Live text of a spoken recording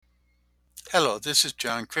Hello, this is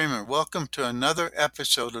John Kramer. Welcome to another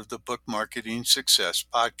episode of the Book Marketing Success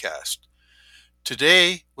Podcast.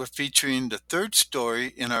 Today, we're featuring the third story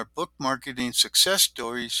in our Book Marketing Success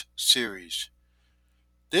Stories series.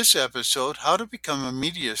 This episode, How to Become a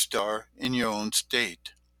Media Star in Your Own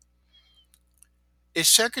State. A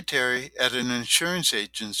secretary at an insurance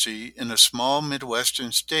agency in a small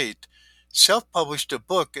Midwestern state self-published a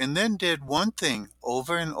book and then did one thing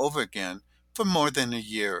over and over again for more than a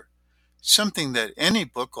year. Something that any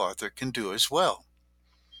book author can do as well.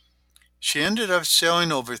 She ended up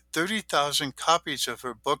selling over 30,000 copies of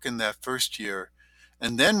her book in that first year,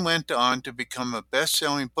 and then went on to become a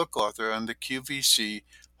best-selling book author on the QVC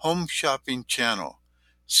Home Shopping channel,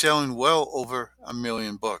 selling well over 1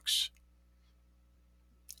 million books.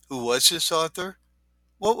 Who was this author?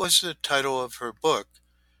 What was the title of her book?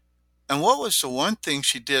 And what was the one thing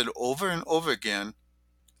she did over and over again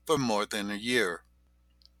for more than a year?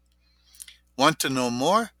 Want to know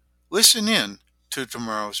more? Listen in to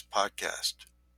tomorrow's podcast.